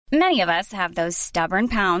Many of us have those stubborn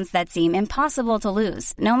pounds that seem impossible to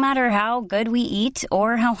lose, no matter how good we eat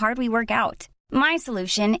or how hard we work out. My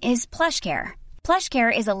solution is PlushCare.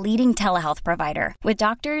 PlushCare is a leading telehealth provider with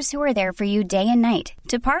doctors who are there for you day and night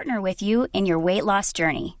to partner with you in your weight loss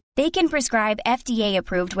journey. They can prescribe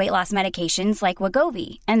FDA-approved weight loss medications like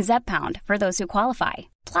Wegovy and Zepbound for those who qualify.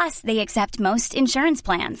 Plus, they accept most insurance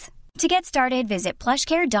plans. To get started, visit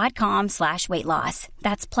plushcare.com/weightloss.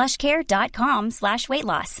 That's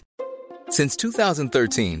plushcare.com/weightloss. Since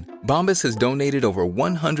 2013, Bombas has donated over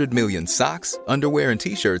 100 million socks, underwear, and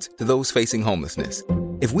T-shirts to those facing homelessness.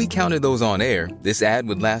 If we counted those on air, this ad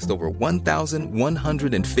would last over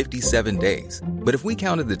 1,157 days. But if we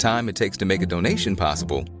counted the time it takes to make a donation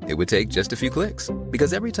possible, it would take just a few clicks.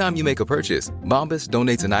 Because every time you make a purchase, Bombas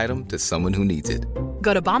donates an item to someone who needs it.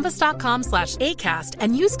 Go to bombas.com/ACAST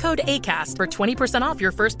and use code ACAST for 20% off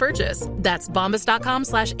your first purchase. That's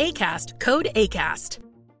bombas.com/ACAST, code ACAST.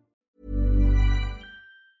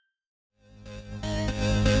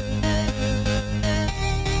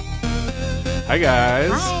 Hi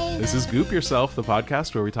guys. Hi. This is Goop Yourself, the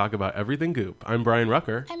podcast where we talk about everything Goop. I'm Brian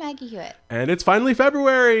Rucker. I'm Maggie Hewitt. And it's finally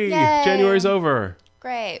February. Yay. January's over.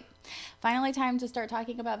 Great. Finally time to start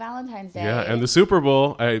talking about Valentine's Day. Yeah, and the Super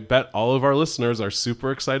Bowl. I bet all of our listeners are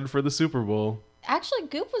super excited for the Super Bowl. Actually,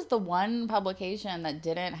 Goop was the one publication that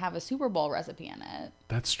didn't have a Super Bowl recipe in it.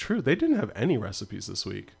 That's true. They didn't have any recipes this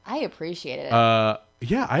week. I appreciated it.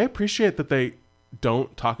 Yeah, I appreciate that they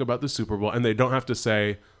don't talk about the Super Bowl and they don't have to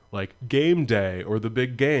say like game day or the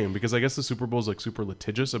big game, because I guess the Super Bowl is like super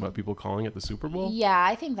litigious about people calling it the Super Bowl. Yeah,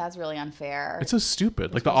 I think that's really unfair. It's so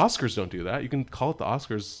stupid. Like the Oscars don't do that. You can call it the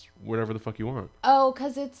Oscars whatever the fuck you want. Oh,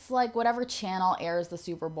 because it's like whatever channel airs the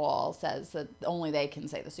Super Bowl says that only they can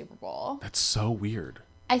say the Super Bowl. That's so weird.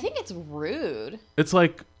 I think it's rude. It's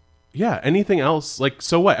like, yeah, anything else. Like,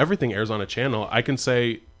 so what? Everything airs on a channel. I can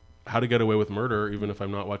say How to Get Away with Murder even if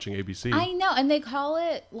I'm not watching ABC. I know. And they call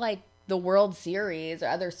it like the World Series or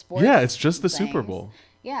other sports. Yeah, it's just the things. Super Bowl.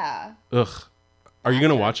 Yeah. Ugh. Are you going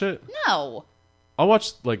to watch it? No. I'll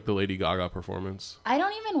watch like the Lady Gaga performance. I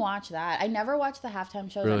don't even watch that. I never watch the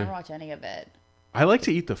halftime shows. Really? I never watch any of it. I like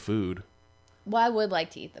to eat the food. Well, I would like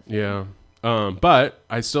to eat the food. Yeah. But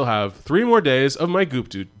I still have 3 more days of my Goop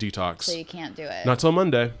detox. So you can't do it. Not till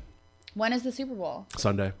Monday. When is the Super Bowl?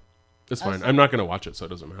 Sunday. It's fine. so- I'm not going to watch it, so it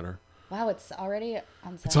doesn't matter. Wow, it's already on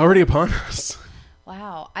Sunday. It's already upon us.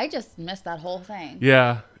 Wow, I just missed that whole thing.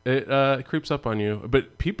 Yeah, it creeps up on you.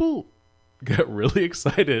 But people get really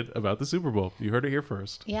excited about the Super Bowl. You heard it here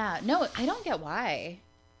first. Yeah, no, I don't get why.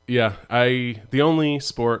 Yeah, the only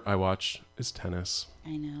sport I watch is tennis.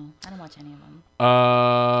 I know. I don't watch any of them.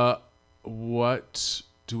 What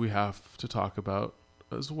do we have to talk about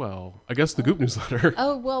as well? I guess the Goop newsletter.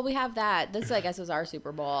 Oh, well, we have that. This, I guess, is our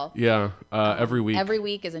Super Bowl. Yeah, every week. Every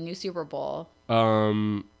week is a new Super Bowl.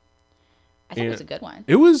 I think it was a good one.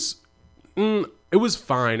 It was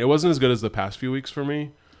fine. It wasn't as good as the past few weeks for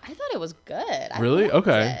me. I thought it was good. Really? I liked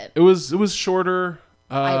Okay. it. It was shorter.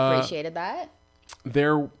 I appreciated that.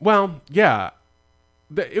 It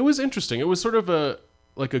was interesting. It was sort of a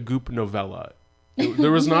Goop novella.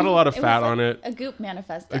 There was not a lot of It fat was like on it. A Goop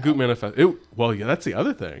manifesto. A Goop manifesto. Well, yeah, that's the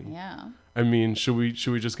other thing. Yeah. I mean, should we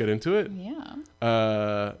just get into it?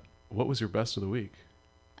 Yeah. What was your best of the week?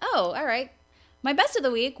 Oh, all right. My best of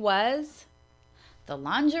the week was the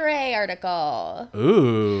lingerie article.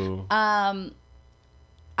 Ooh.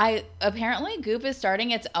 Apparently Goop is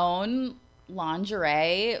starting its own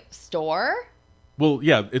lingerie store. Well,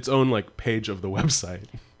 yeah, its own like page of the website.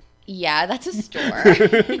 Yeah, that's a store.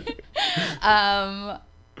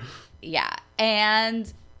 Yeah,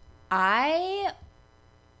 and I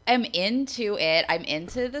am into it. I'm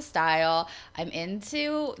into the style. I'm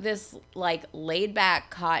into this like laid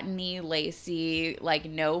back, cottony, lacy, like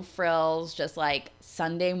no frills, just like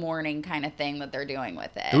Sunday morning kind of thing that they're doing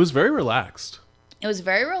with it. It was very relaxed. It was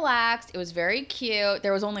very relaxed. It was very cute.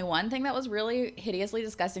 There was only one thing that was really hideously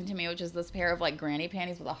disgusting to me, which is this pair of like granny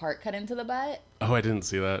panties with a heart cut into the butt. Oh, I didn't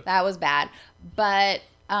see that. That was bad. But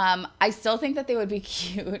I still think that they would be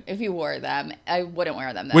cute if you wore them. I wouldn't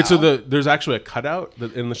wear them though. Wait, so there's actually a cutout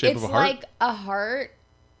in the shape of a heart? It's like a heart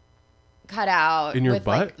cut out in your with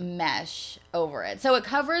butt? like mesh over it. So it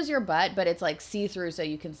covers your butt, but it's like see-through so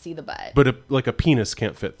you can see the butt. But like a penis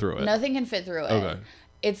can't fit through it. Nothing can fit through it. Okay.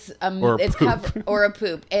 It's Or a it's poop. covered or a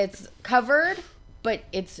poop. It's covered, but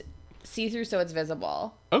it's see-through so it's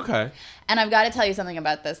visible. Okay. And I've got to tell you something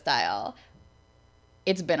about this style.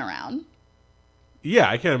 It's been around. Yeah,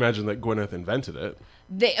 I can't imagine that Gwyneth invented it.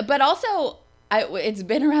 But also, it's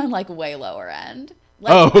been around like way lower end.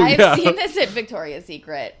 Like, I've seen this at Victoria's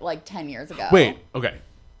Secret like 10 years ago. Wait, okay.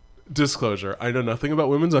 disclosure, I know nothing about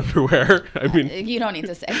women's underwear. I mean, You don't need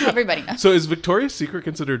to say. Everybody knows. so is Victoria's Secret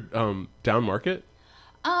considered down market?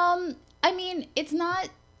 I mean, it's not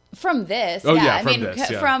from this. Oh, yeah, I from mean,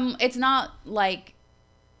 this, yeah. it's not like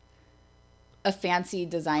a fancy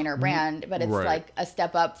designer brand, but it's Right. like a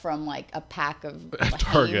step up from like a pack of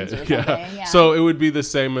Target. Hanes or something. Yeah. So it would be the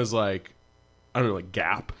same as like, I don't know, like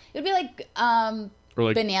Gap It would be like or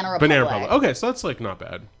like Banana Republic. Okay, so that's like not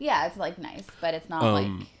bad. Yeah, it's like nice, but it's not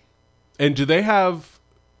like And do they have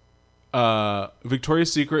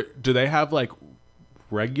Victoria's Secret? Do they have like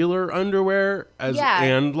regular underwear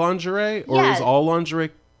and lingerie, or Yeah. is all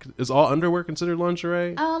lingerie? Is all underwear considered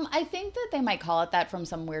lingerie? I think that they might call it that from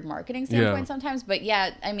some weird marketing standpoint Yeah. sometimes, but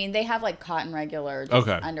yeah, I mean they have like cotton regular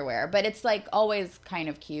underwear, but it's like always kind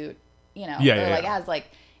of cute, you know. Yeah, or yeah, like yeah. it has like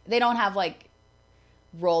they don't have like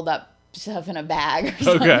rolled up stuff in a bag or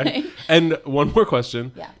something. Okay. And one more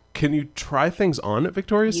question. Yeah. Can you try things on at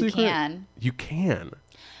Victoria's You Secret? can. You can.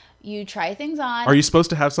 You try things on. Are you supposed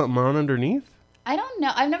to have something on underneath? I don't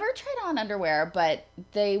know. I've never tried on underwear, but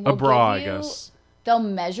they will A bra, give you, I guess. They'll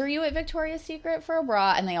measure you at Victoria's Secret for a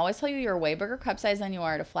bra, and they always tell you you're a way bigger cup size than you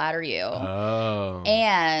are to flatter you. Oh.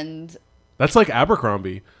 And That's like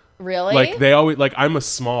Abercrombie. really, Like they always like I'm a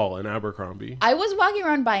small in Abercrombie. I was walking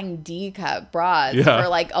around buying D cup bras Yeah. for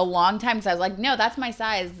like a long time because I was like, no, that's my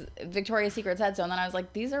size. Victoria's Secret said so, and then I was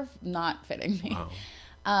like, these are not fitting me.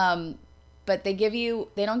 Wow. But they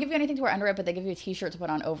don't give you anything to wear under it, but they give you a T-shirt to put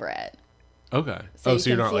on over it, Okay. So you so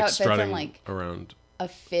you're can not see how like it fits in, strutting like- around. a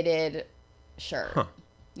fitted shirt. Huh.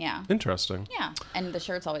 Yeah, Interesting. yeah, and the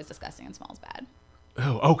shirt's always disgusting and smells bad.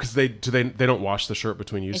 Oh, because they don't wash the shirt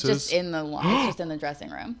between It's uses. just in the it's just in the dressing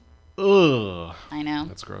room. Ugh. I know.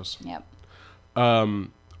 That's gross. Yep.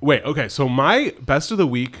 Wait. Okay. So my best of the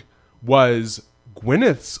week was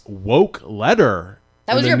Gwyneth's woke letter.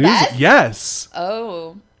 That in was the your news. best? Yes.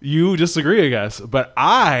 Oh, You disagree, I guess, but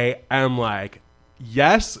I am like,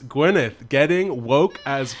 yes, Gwyneth getting woke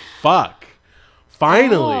as fuck.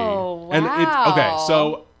 Finally. Oh, And it's okay. wow.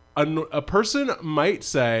 So a person might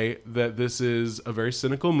say that this is a very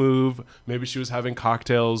cynical move. Maybe she was having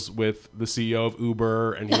cocktails with the CEO of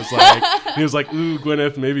Uber, and he was like, ooh,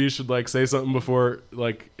 Gwyneth, maybe you should like say something before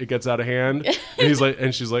like it gets out of hand.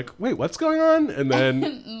 And she's like, wait, what's going on? And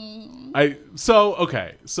then so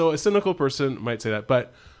a cynical person might say that,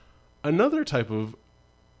 but another type of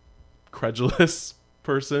credulous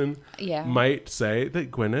person Yeah. might say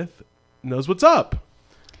that Gwyneth knows what's up.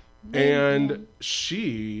 And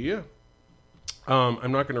she,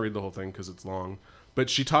 I'm not going to read the whole thing because it's long, but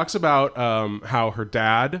she talks about how her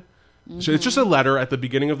dad, it's just a letter at the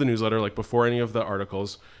beginning of the newsletter, like before any of the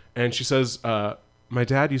articles. And she says, my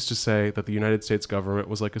dad used to say that the United States government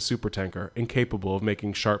was like a supertanker, incapable of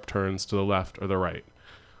making sharp turns to the left or the right,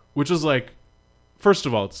 which is like, first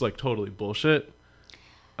of all, it's like totally bullshit.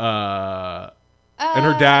 And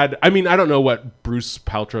her dad, I mean, I don't know what Bruce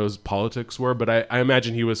Paltrow's politics were, but I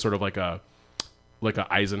imagine he was sort of like a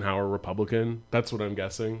Eisenhower Republican. That's what I'm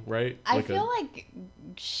guessing, right? I feel like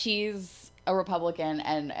she's a Republican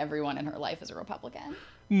and everyone in her life is a Republican.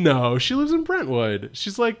 No, she lives in Brentwood.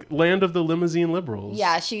 She's like land of the limousine liberals.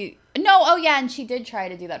 Yeah, and she did try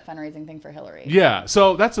to do that fundraising thing for Hillary. Yeah,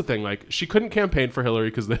 so that's the thing. Like, she couldn't campaign for Hillary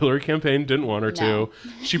because the Hillary campaign didn't want her No. to.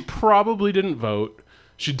 She probably didn't vote.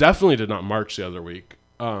 She definitely did not march the other week.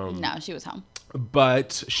 No, she was home.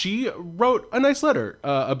 But she wrote a nice letter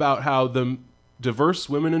about how the diverse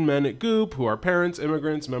women and men at Goop, who are parents,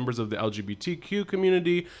 immigrants, members of the LGBTQ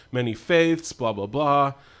community, many faiths, blah, blah,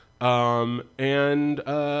 blah. And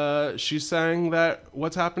she's saying that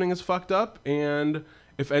what's happening is fucked up. And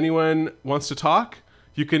if anyone wants to talk,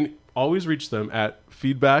 you can always reach them at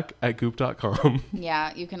feedback@goop.com.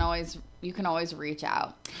 Yeah, you can always reach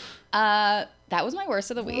out. That was my worst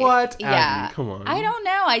of the week. What? Yeah. Abby, come on. I don't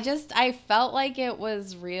know. I felt like it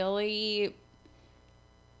was really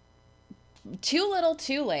too little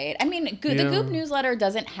too late. I mean, the Yeah. Goop newsletter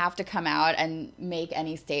doesn't have to come out and make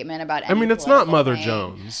any statement about I any mean, it's not political Mother thing.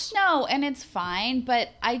 Jones. No, and it's fine, but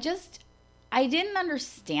I didn't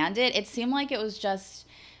understand it. It seemed like it was just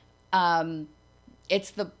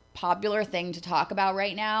it's the popular thing to talk about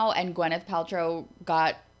right now, and Gwyneth Paltrow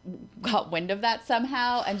got wind of that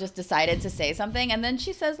somehow and just decided to say something. And then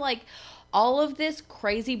she says like all of this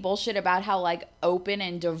crazy bullshit about how like open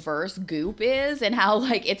and diverse Goop is and how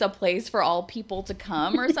like it's a place for all people to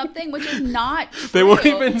come or something, which is not true. They won't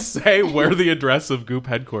even say where the address of Goop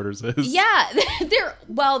headquarters is. Yeah,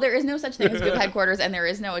 there is no such thing as Goop headquarters and there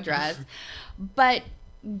is no address. But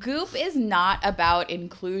Goop is not about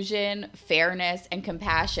inclusion, fairness, and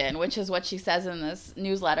compassion, which is what she says in this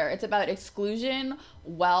newsletter. It's about exclusion,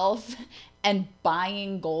 wealth, and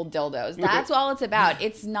buying gold dildos. That's all it's about.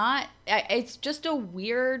 It's not, it's just a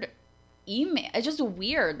weird email. It's just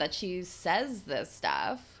weird that she says this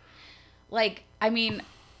stuff. Like, I mean,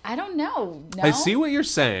 I don't know. No? I see what you're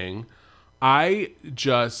saying. I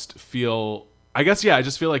just feel, I guess, yeah, I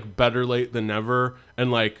just feel like better late than never.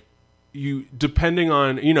 And like, you, depending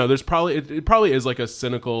on, you know, there's probably, it probably is like a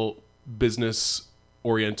cynical business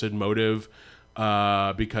oriented motive,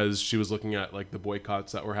 because she was looking at like the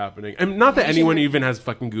boycotts that were happening. And not that anyone even has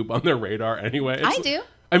fucking Goop on their radar anyway. I do.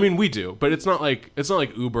 I mean, we do, but it's not like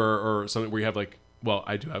Uber or something where you have like, well,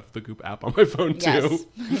 I do have the Goop app on my phone too.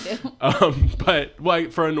 Yes, I do. But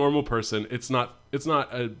like for a normal person, it's not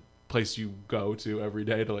a place you go to every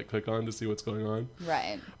day to like click on to see what's going on.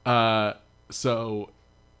 Right. So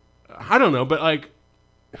I don't know, but like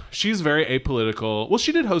she's very apolitical. Well,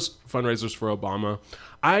 she did host fundraisers for Obama.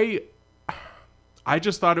 I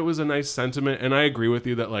just thought it was a nice sentiment, and I agree with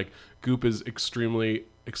you that like Goop is extremely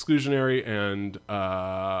exclusionary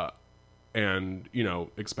and you know,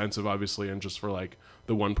 expensive obviously, and just for like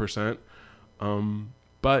the 1%.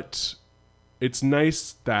 But it's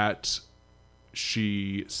nice that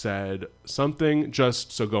she said something,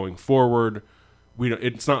 just so going forward,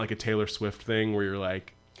 it's not like a Taylor Swift thing where you're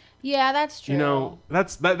like, yeah, that's true. you know,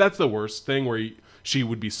 that's the worst thing, where she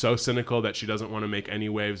would be so cynical that she doesn't want to make any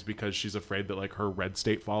waves because she's afraid that like her red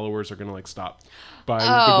state followers are going to like stop buying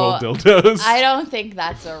the gold dildos. I don't think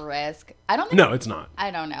that's a risk. No, it's not.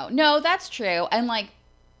 I don't know. No, that's true. And like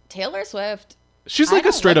Taylor Swift, she's like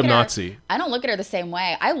a straight up Nazi. I don't look at her the same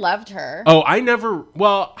way. I loved her. Oh, I never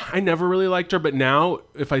really liked her, but now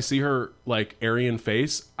if I see her like Aryan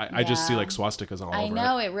face, I just see like swastikas all over. I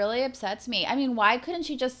know, it really upsets me. I mean, why couldn't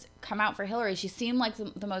she just come out for Hillary? She seemed like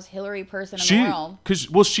the most Hillary person in the world.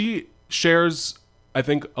 Because she shares, I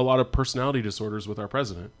think, a lot of personality disorders with our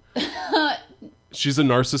president. She's a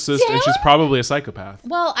narcissist, Taylor? and she's probably a psychopath.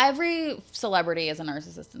 Well, every celebrity is a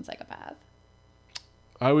narcissist and psychopath.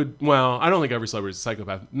 I don't think every celebrity is a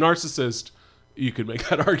psychopath. Narcissist, you could make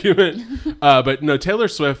that argument. But no, Taylor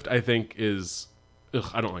Swift, I think, is...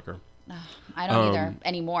 I don't like her. I don't either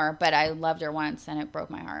anymore, but I loved her once, and it broke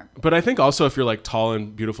my heart. But I think also if you're like tall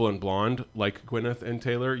and beautiful and blonde, like Gwyneth and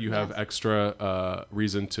Taylor, you have extra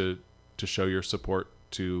reason to show your support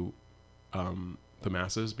to the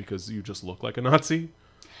masses, because you just look like a Nazi.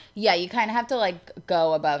 Yeah, you kind of have to like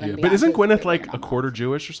go above and beyond. But isn't Gwyneth like a quarter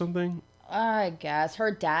Jewish or something? I guess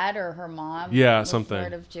her dad or her mom. Yeah, was something.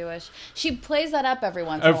 sort of Jewish. She plays that up every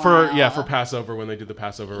once in a while. Yeah, for Passover, when they do the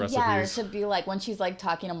Passover recipes. Yeah, or to be like when she's like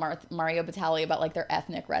talking to Mario Batali about like their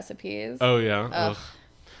ethnic recipes. Oh yeah.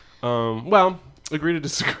 Ugh. Well, agree to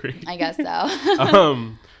disagree. I guess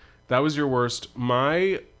so. That was your worst.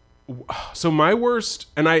 My worst,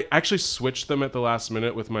 and I actually switched them at the last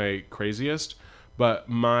minute with my craziest, but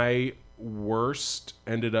my worst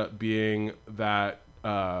ended up being that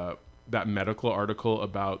medical article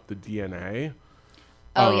about the DNA.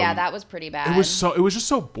 Oh yeah, that was pretty bad. It was just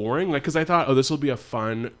so boring. Like, because I thought, oh, this will be a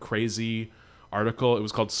fun, crazy article. It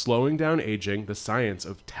was called "Slowing Down Aging: The Science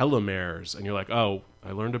of Telomeres," and you're like, oh,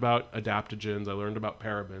 I learned about adaptogens, I learned about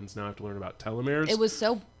parabens. Now I have to learn about telomeres. It was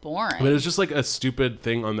so boring. But it was just like a stupid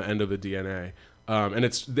thing on the end of the DNA,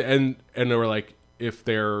 and they were like, if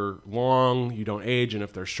they're long, you don't age, and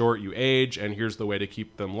if they're short, you age, and here's the way to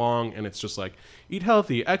keep them long. And it's just like, eat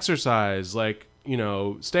healthy, exercise, like, you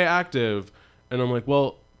know, stay active. And I'm like,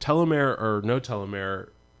 well, telomere or no telomere,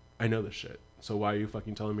 I know this shit. So why are you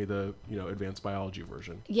fucking telling me the, you know, advanced biology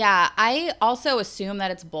version? Yeah, I also assume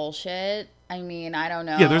that it's bullshit. I mean, I don't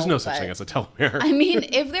know. Yeah, there's no such thing as a telomere. I mean,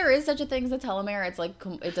 if there is such a thing as a telomere, it's like,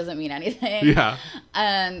 it doesn't mean anything. Yeah.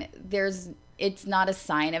 It's not a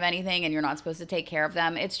sign of anything, and you're not supposed to take care of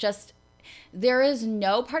them. It's just, there is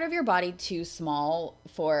no part of your body too small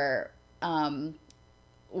for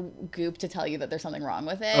Goop to tell you that there's something wrong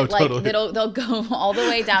with it. Oh, totally. Like, they'll go all the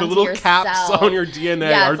way down to your The little caps on your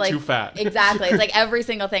DNA are like, too fat. Exactly. It's like every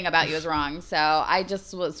single thing about you is wrong. So I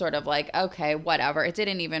just was sort of like, okay, whatever. It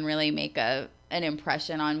didn't even really make an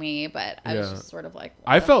impression on me, but I was just sort of like...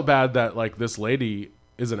 I felt bad that, like, this lady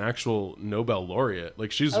is an actual Nobel laureate.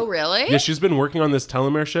 Like, she's... Oh, really? Yeah, she's been working on this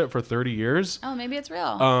telomere shit for 30 years. Oh, maybe it's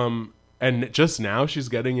real. And just now she's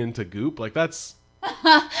getting into Goop. Like, that's...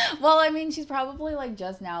 Well, I mean, she's probably like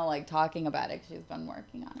just now like talking about it 'cause she's been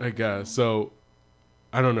working on it. I guess. So,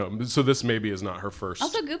 I don't know. So this maybe is not her first.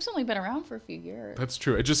 Also, Goop's only been around for a few years. That's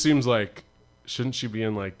true. It just seems like, shouldn't she be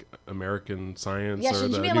in like American Science? Yeah, or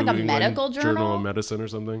shouldn't the she be in New like a England medical journal of Medicine or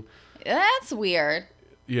something? That's weird.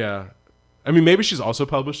 Yeah. I mean, maybe she's also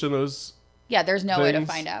published in those. Yeah, there's no way to things.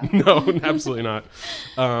 find out. No, absolutely not.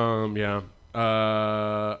 Yeah.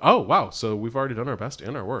 Oh wow. So we've already done our best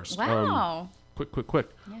and our worst. Wow. Quick.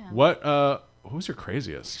 Yeah. What was your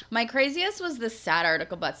craziest? My craziest was this sad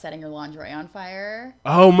article about setting your lingerie on fire.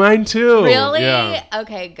 Oh, mine too. Really? Yeah.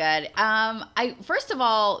 Okay, good. I first of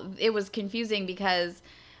all, it was confusing because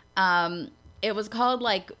it was called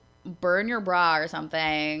like "Burn Your Bra" or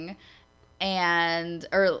something,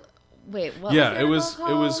 or wait, what? Yeah, was the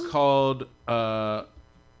it was called.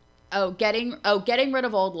 Getting rid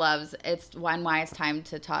of old loves. It's why it's time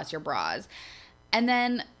to toss your bras. And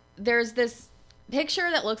then there's this picture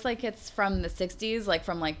that looks like it's from the 60s, like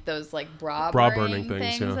from like those like bra burning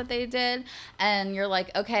things yeah. that they did. And you're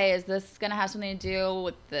like, okay, is this going to have something to do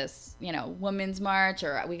with this, women's march?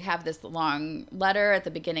 Or we have this long letter at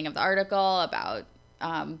the beginning of the article about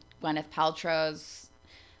Gwyneth Paltrow's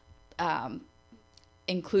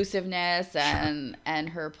inclusiveness and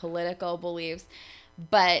her political beliefs.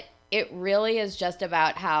 But it really is just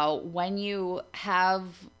about how when you have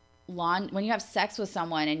sex with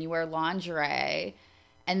someone and you wear lingerie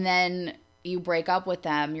and then you break up with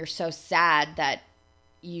them, you're so sad that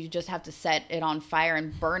you just have to set it on fire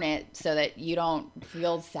and burn it so that you don't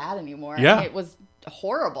feel sad anymore. Yeah. It was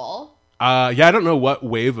horrible. I don't know what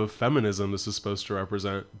wave of feminism this is supposed to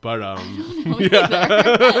represent, but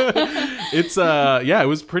it's it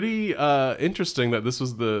was pretty interesting that this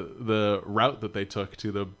was the route that they took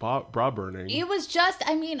to the bra burning. It was just,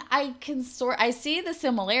 I see the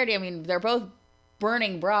similarity. I mean, they're both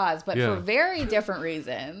burning bras, but for very different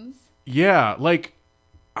reasons. Yeah, like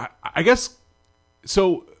I guess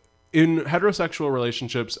so. In heterosexual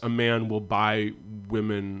relationships, a man will buy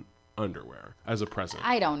women underwear as a present.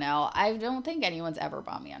 I don't know. I don't think anyone's ever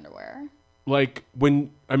bought me underwear. Like this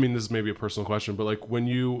is maybe a personal question, but like when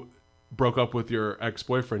you broke up with your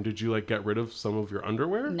ex-boyfriend, did you like get rid of some of your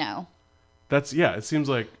underwear? No. It seems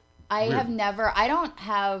like I weird. have never, I don't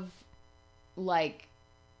have like,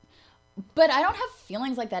 but I don't have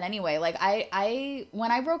feelings like that anyway. Like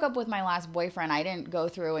when I broke up with my last boyfriend, I didn't go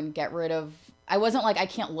through and get rid of, I wasn't like, I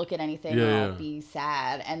can't look at anything or I'll be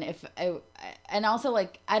sad. And also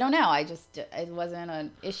like, I don't know. It wasn't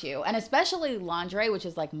an issue. And especially lingerie, which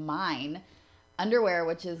is like mine, underwear,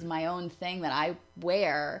 which is my own thing that I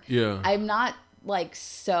wear. Yeah. I'm not like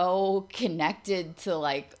so connected to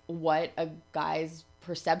like what a guy's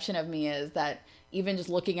perception of me is that even just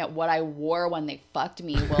looking at what I wore when they fucked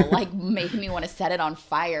me will like make me want to set it on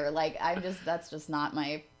fire. Like that's just not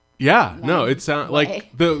my. Yeah, no, it sounds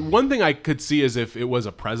like the one thing I could see is if it was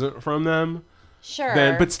a present from them.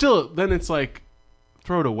 Sure. But still, then it's like,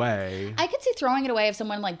 throw it away. I could see throwing it away if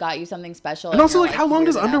someone like got you something special. And also, like, how long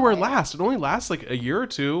does underwear last? It only lasts like a year or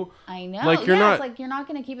two. I know. Like it's like you're not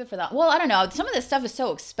going to keep it for that. Well, I don't know. Some of this stuff is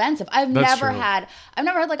so expensive. I've never had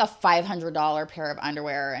like a $500 pair of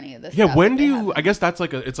underwear or any of this. Yeah. Stuff When do you? I guess that's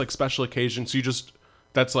like it's like special occasion. So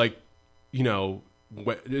that's like,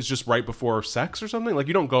 it's just right before sex or something. Like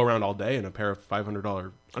you don't go around all day in a pair of $500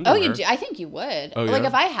 underwear. Oh, you do? I think you would. Oh, like yeah?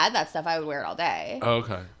 If I had that stuff, I would wear it all day. Oh,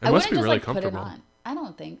 okay. It I must be just, really like, comfortable. Put it on. I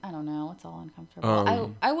don't know. It's all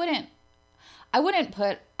uncomfortable. I wouldn't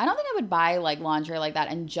put. I don't think I would buy like lingerie like that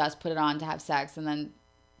and just put it on to have sex and then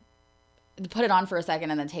put it on for a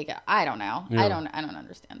second and then take it. I don't know. Yeah. I don't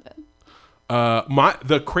understand it.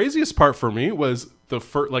 The craziest part for me was the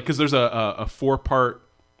first, like, because there's a 4-part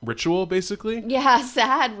ritual basically. Yeah,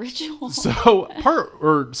 sad ritual. So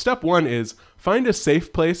step 1 is find a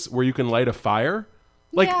safe place where you can light a fire.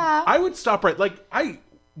 Like I would stop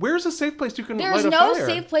where's a safe place you can light a fire? There's no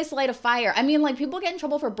safe place to light a fire. I mean, like, people get in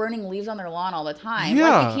trouble for burning leaves on their lawn all the time.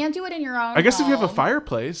 Yeah. Like, you can't do it in your own I guess home. if you have a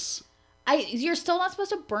fireplace. You're still not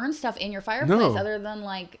supposed to burn stuff in your fireplace other than,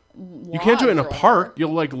 like, you can't do it in a park.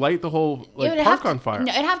 You'll, like, light the whole park on fire.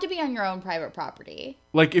 No, it'd have to be on your own private property.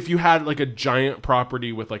 Like, if you had, like, a giant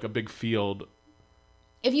property with, like, a big field.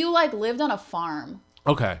 If you, like, lived on a farm.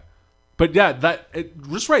 Okay. But, yeah,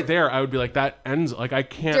 just right there, I would be like, that ends. Like, I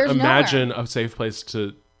can't imagine a safe place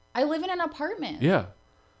to... I live in an apartment. Yeah.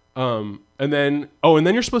 And then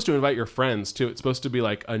you're supposed to invite your friends, too. It's supposed to be,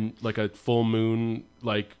 like, a full moon,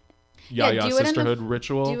 like... sisterhood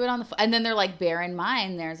ritual. Do it on and then they're like, bear in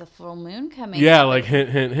mind, there's a full moon coming. Yeah, like hint,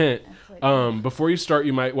 hint, hint. Like, before you start,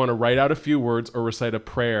 you might want to write out a few words or recite a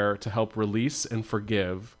prayer to help release and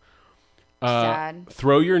forgive. Sad.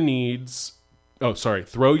 Throw your needs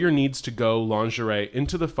to go lingerie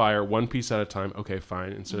into the fire, one piece at a time. Okay,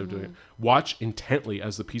 fine. Instead of doing it, watch intently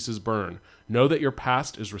as the pieces burn. Know that your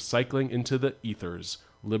past is recycling into the ethers,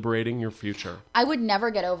 liberating your future. I would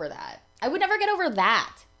never get over that.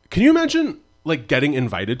 Can you imagine, like, getting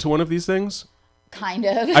invited to one of these things? Kind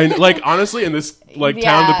of. like honestly, in this like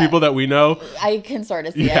town, the people that we know, I can sort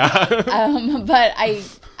of see it. But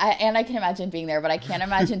I can imagine being there, but I can't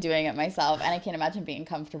imagine doing it myself, and I can't imagine being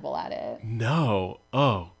comfortable at it. No.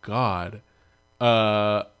 Oh God.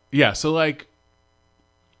 Yeah. So like,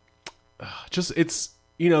 just it's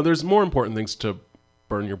there's more important things to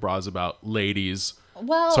burn your bras about, ladies.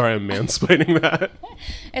 Well, sorry, I'm mansplaining that.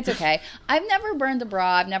 It's okay. I've never burned a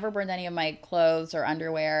bra. I've never burned any of my clothes or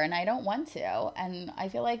underwear, and I don't want to. And I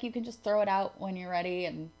feel like you can just throw it out when you're ready.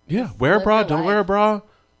 And wear a bra. Don't wear a bra.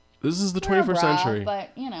 This is the wear 21st century. But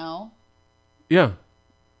yeah.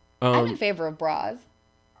 I'm in favor of bras.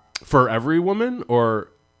 For every woman, or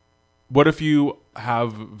what if you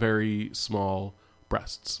have very small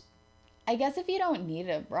breasts? I guess if you don't need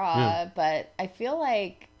a bra, but I feel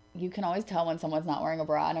like you can always tell when someone's not wearing a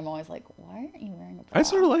bra, and I'm always like, why aren't you wearing a bra? I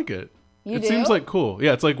sort of like it. It seems like cool.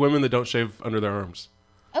 Yeah, it's like women that don't shave under their arms.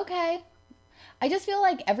 Okay. I just feel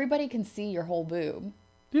like everybody can see your whole boob.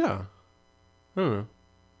 Yeah. I don't know.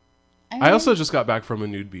 I also just got back from a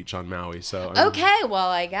nude beach on Maui, so... Okay, well,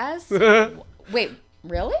 I guess. Wait,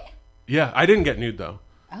 really? Yeah, I didn't get nude, though.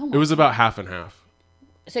 Oh my It was about half and half.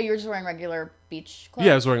 So you were just wearing regular beach clothes?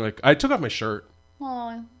 Yeah, I was wearing I took off my shirt.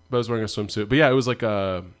 Well, But I was wearing a swimsuit. But yeah, it was like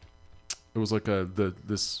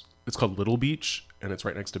it's called Little Beach, and it's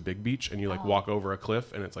right next to Big Beach, and you walk over a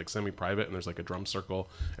cliff, and it's like semi-private, and there's like a drum circle,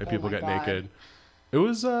 and people get naked. It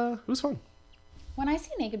was fun. When I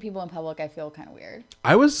see naked people in public, I feel kind of weird.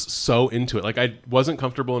 I was so into it. Like, I wasn't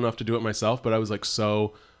comfortable enough to do it myself, but I was like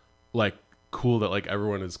so like cool that like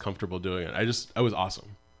everyone is comfortable doing it. I was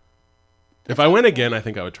awesome. If I went again, I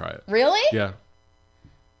think I would try it. Really? Yeah.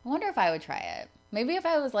 I wonder if I would try it. Maybe if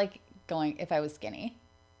I was if I was skinny.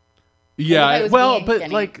 Yeah, well, but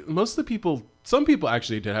skinny. like most of the people, some people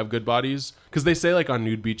actually did have good bodies, because they say like on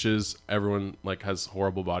nude beaches everyone like has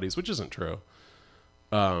horrible bodies, which isn't true.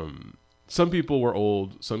 Some people were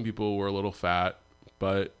old, some people were a little fat,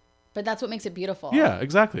 but that's what makes it beautiful. Yeah,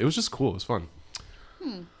 exactly. It was just cool. It was fun.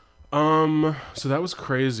 So that was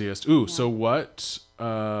craziest. Ooh, so what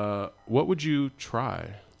would you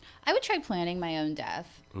try? I would try planning my own death.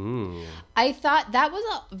 Ooh. I thought that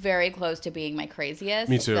was very close to being my craziest.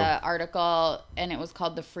 Me too. The article, and it was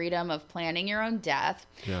called The Freedom of Planning Your Own Death.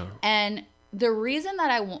 Yeah. And the reason that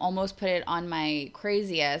I almost put it on my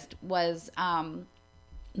craziest was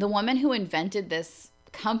the woman who invented this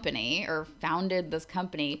company or founded this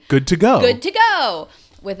company. Good to go. Good to go.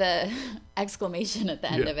 With a exclamation at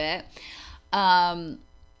the end of it.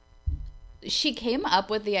 She came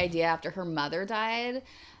up with the idea after her mother died,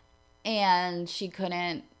 and she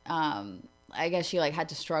couldn't, I guess she like had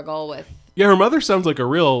to struggle with. Yeah, her mother sounds like a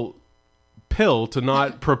real pill to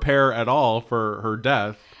not prepare at all for her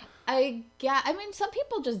death. I mean, some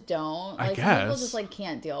people just don't. I Like, guess. some people just like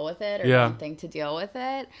can't deal with it or don't think to deal with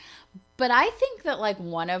it. But I think that like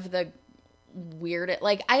one of the weird,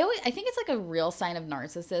 like I think it's like a real sign of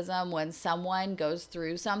narcissism when someone goes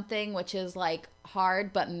through something which is like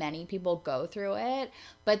hard, but many people go through it,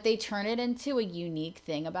 but they turn it into a unique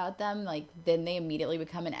thing about them, like then they immediately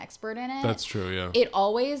become an expert in it. That's true. Yeah. It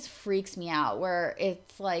always freaks me out where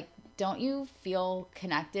it's like, don't you feel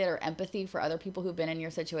connected or empathy for other people who've been in your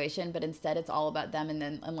situation, but instead it's all about them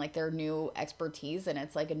and like their new expertise, and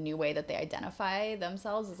it's like a new way that they identify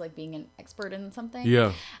themselves as like being an expert in something.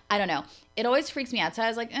 Yeah. I don't know. It always freaks me out. So I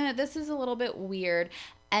was like, this is a little bit weird.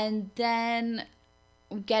 And then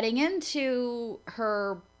getting into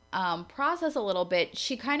her process a little bit,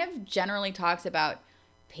 she kind of generally talks about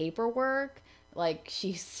paperwork. Like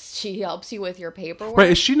she helps you with your paperwork. Right.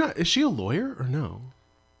 Is she a lawyer or no?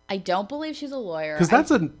 I don't believe she's a lawyer. Because that's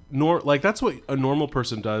that's what a normal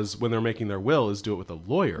person does when they're making their will, is do it with a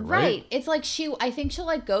lawyer, right? Right. It's like I think she'll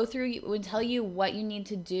like go through you and tell you what you need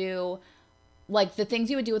to do, like the things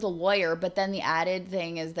you would do with a lawyer, but then the added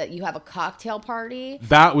thing is that you have a cocktail party.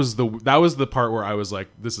 That was the part where I was like,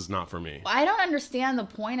 this is not for me. I don't understand the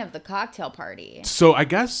point of the cocktail party. So I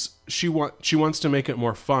guess she wants to make it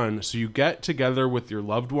more fun. So you get together with your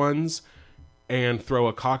loved ones and throw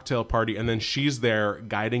a cocktail party, and then she's there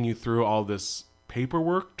guiding you through all this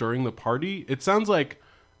paperwork during the party. It sounds like,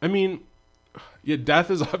 I mean, yeah, death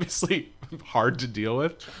is obviously hard to deal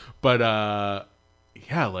with, but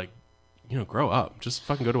yeah, like, grow up. Just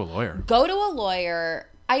fucking go to a lawyer. Go to a lawyer.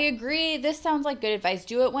 I agree. This sounds like good advice.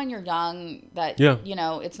 Do it when you're young. That,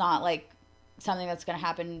 it's not like something that's going to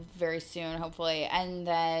happen very soon, hopefully. And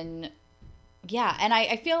then, yeah. And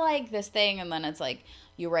I feel like this thing, and then it's like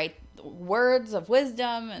you write words of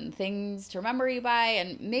wisdom and things to remember you by.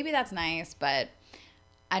 And maybe that's nice, but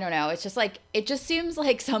I don't know. It's just like, it just seems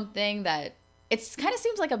like something that it kind of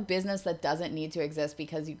seems like a business that doesn't need to exist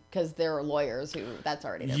because there are lawyers who that's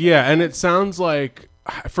already their Yeah, business. and it sounds like,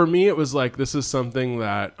 for me, it was like, this is something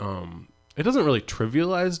that, it doesn't really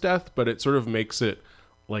trivialize death, but it sort of makes it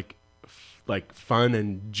like fun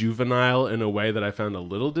and juvenile in a way that I found a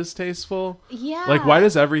little distasteful. Yeah. Like, why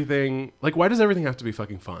does everything have to be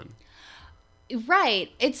fucking fun?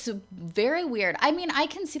 Right. It's very weird. I mean, I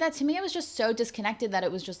can see that. To me, it was just so disconnected that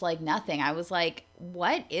it was just like nothing. I was like,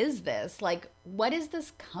 what is this? Like, what is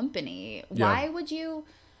this company? Yeah. Why would you?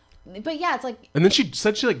 But yeah, it's like. And then she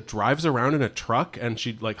said she like drives around in a truck and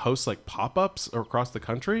she like hosts like pop-ups across the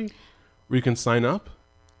country where you can sign up.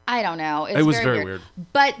 I don't know. It was very weird.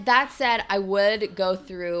 But that said, I would go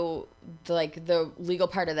through the legal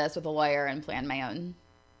part of this with a lawyer and plan my own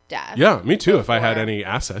death. Yeah, me too. If I had any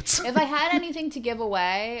assets. If I had anything to give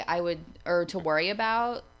away, I would, or to worry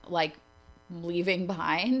about, like leaving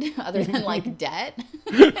behind other than like debt.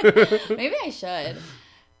 Maybe I should.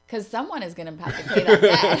 Because someone is going to have to pay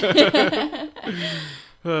that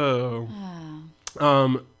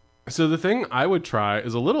debt. So the thing I would try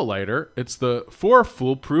is a little lighter. It's the 4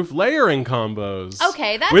 foolproof layering combos.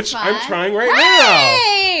 Okay, that's which fun. I'm trying right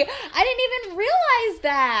Hey! I didn't even realize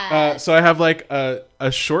that. now. So I have like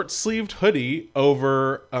a short sleeved hoodie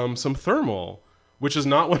over some thermal, which is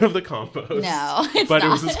not one of the combos. No, it's but not. it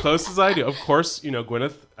was as close as I do. Of course,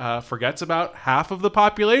 Gwyneth forgets about half of the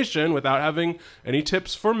population without having any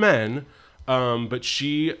tips for men. But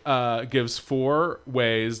she gives 4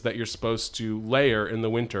 ways that you're supposed to layer in the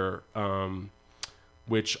winter,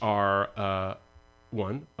 which are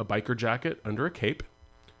 1, a biker jacket under a cape,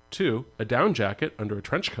 2, a down jacket under a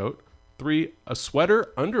trench coat, 3, a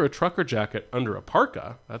sweater under a trucker jacket under a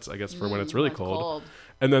parka. That's, I guess, for when it's really cold.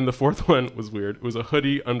 And then the 4th one was weird. It was a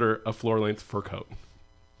hoodie under a floor-length fur coat.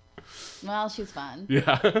 Well, she's fun.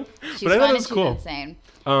 Yeah. She's but I thought fun it was and cool. she's insane.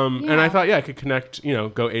 And I thought, I could connect,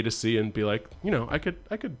 go A to C and be like, I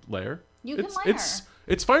could layer. You can layer.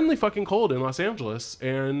 It's finally fucking cold in Los Angeles,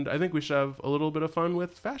 and I think we should have a little bit of fun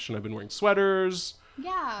with fashion. I've been wearing sweaters.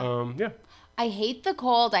 Yeah. Yeah. I hate the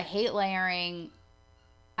cold. I hate layering.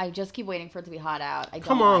 I just keep waiting for it to be hot out. I don't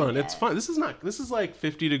Come on, like it's it. fun. This is like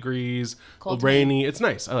 50 degrees, Cold rainy. It's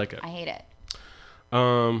nice. I like it. I hate it.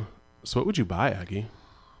 So what would you buy, Aggie?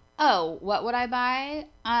 Oh, what would I buy?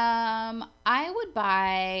 I would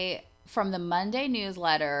buy from the Monday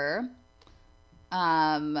newsletter,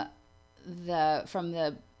 from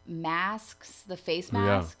the masks, the face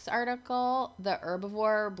masks article, the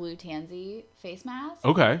Herbivore Blue Tansy face mask.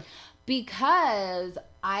 Okay. Because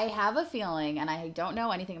I have a feeling, and I don't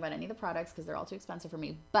know anything about any of the products because they're all too expensive for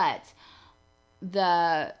me, but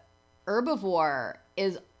the Herbivore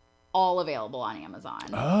is all available on Amazon.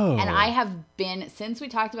 Oh. And I have been, since we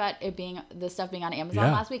talked about the stuff being on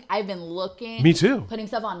Amazon last week, I've been looking. Me too. Putting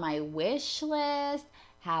stuff on my wish list,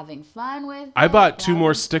 having fun with it. I bought 2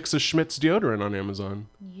 more sticks of Schmidt's deodorant on Amazon.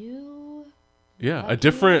 Yeah, a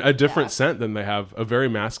different scent than they have, a very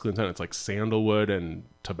masculine scent. It's like sandalwood and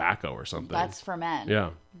tobacco or something. That's for men.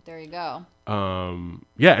 Yeah. There you go.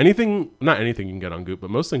 Not anything you can get on Goop, but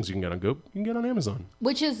most things you can get on Goop, you can get on Amazon.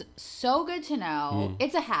 Which is so good to know.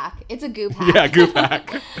 It's a hack. It's a Goop hack. Yeah, Goop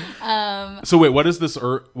hack. So wait, what is this?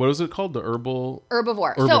 What is it called? The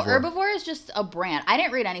Herbivore. So Herbivore is just a brand. I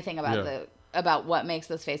didn't read anything about about what makes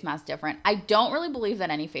this face mask different. I don't really believe that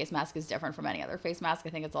any face mask is different from any other face mask. I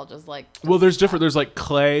think it's all just like... Well, there's different. There's like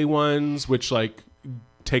clay ones, which like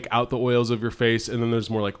take out the oils of your face. And then there's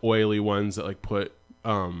more like oily ones that like put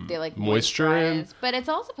they like moisture in. But it's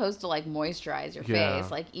all supposed to like moisturize your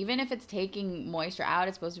face. Like even if it's taking moisture out,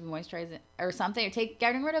 it's supposed to be moisturizing or something. Or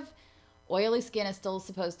getting rid of oily skin is still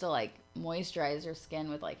supposed to like moisturize your skin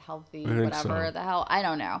with like healthy whatever the hell. I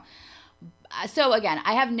don't know. So again,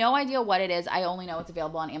 I have no idea what it is. I only know it's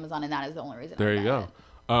available on Amazon, and that is the only reason. There you go.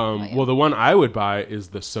 Well, the one I would buy is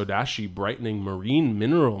the Sodashi Brightening Marine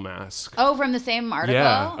Mineral Mask. Oh, from the same article?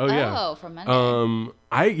 Yeah. Oh, yeah. Oh, from Monday.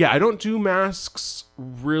 I don't do masks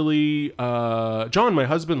really. John, my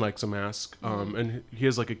husband, likes a mask, and he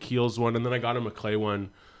has like a Kiehl's one, and then I got him a clay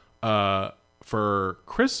one for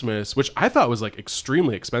Christmas, which I thought was like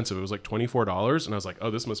extremely expensive. It was like $24, and I was like,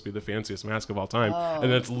 oh, this must be the fanciest mask of all time.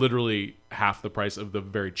 And that's literally half the price of the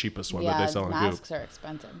very cheapest one that they sell on Goop. Masks are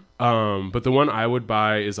expensive. But the one I would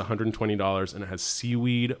buy is $120, and it has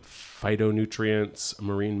seaweed, phytonutrients,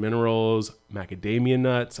 marine minerals, macadamia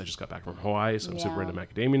nuts. I just got back from Hawaii, so I'm super into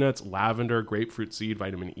macadamia nuts, lavender, grapefruit seed,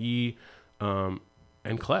 vitamin E,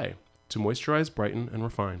 and clay to moisturize, brighten, and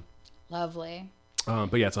refine. Lovely.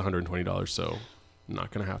 But yeah, it's $120, so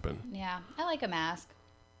not going to happen. Yeah, I like a mask.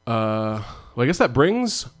 Well, I guess that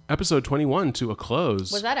brings episode 21 to a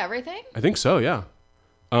close. Was that everything? I think so, yeah.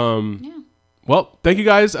 Yeah. Well, thank you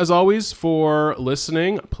guys, as always, for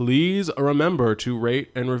listening. Please remember to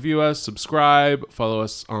rate and review us, subscribe, follow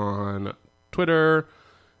us on Twitter,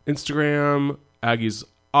 Instagram. Aggie's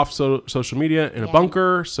off social media in a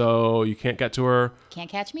bunker, so you can't get to her. Can't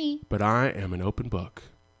catch me. But I am an open book.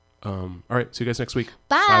 All right, see you guys next week.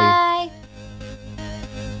 Bye.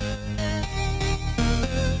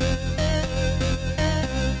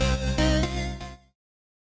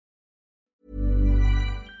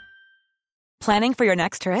 Planning for your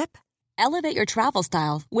next trip? Elevate your travel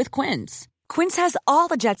style with Quince. Quince has all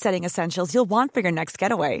the jet-setting essentials you'll want for your next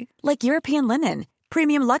getaway, like European linen,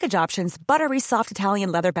 premium luggage options, buttery soft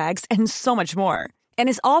Italian leather bags, and so much more. And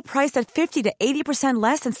is all priced at 50 to 80%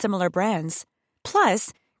 less than similar brands.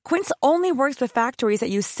 Plus, Quince only works with factories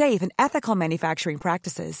that use safe and ethical manufacturing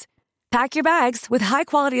practices. Pack your bags with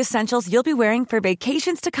high-quality essentials you'll be wearing for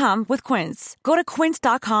vacations to come with Quince. Go to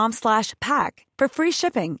quince.com/pack for free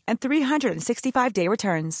shipping and 365-day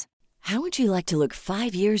returns. How would you like to look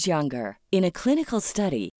 5 years younger? In a clinical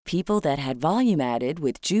study, people that had volume added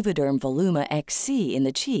with Juvederm Voluma XC in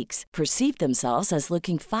the cheeks perceived themselves as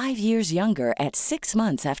looking 5 years younger at 6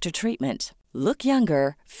 months after treatment. Look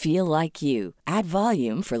younger, feel like you. Add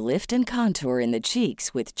volume for lift and contour in the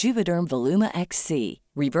cheeks with Juvederm Voluma XC.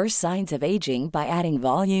 Reverse signs of aging by adding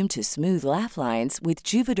volume to smooth laugh lines with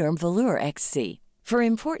Juvederm Volure XC. For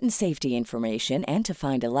important safety information and to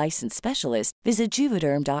find a licensed specialist, visit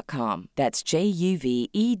Juvederm.com. That's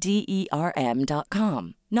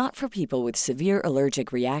JUVEDERM.com. Not for people with severe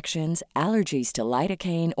allergic reactions, allergies to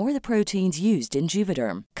lidocaine, or the proteins used in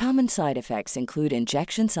Juvederm. Common side effects include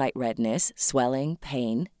injection site redness, swelling,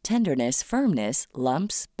 pain, tenderness, firmness,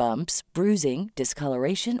 lumps, bumps, bruising,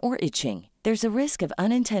 discoloration, or itching. There's a risk of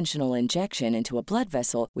unintentional injection into a blood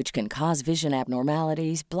vessel, which can cause vision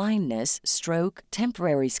abnormalities, blindness, stroke,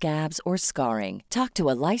 temporary scabs, or scarring. Talk to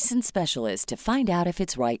a licensed specialist to find out if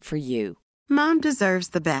it's right for you. Mom deserves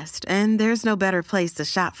the best, and there's no better place to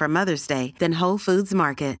shop for Mother's Day than Whole Foods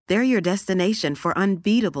Market. They're your destination for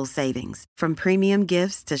unbeatable savings, from premium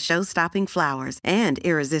gifts to show-stopping flowers and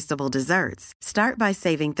irresistible desserts. Start by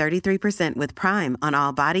saving 33% with Prime on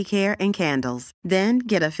all body care and candles. Then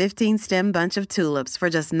get a 15-stem bunch of tulips for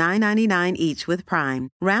just $9.99 each with Prime.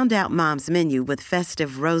 Round out Mom's menu with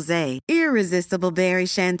festive rosé, irresistible berry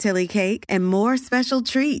chantilly cake, and more special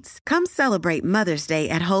treats. Come celebrate Mother's Day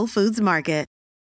at Whole Foods Market.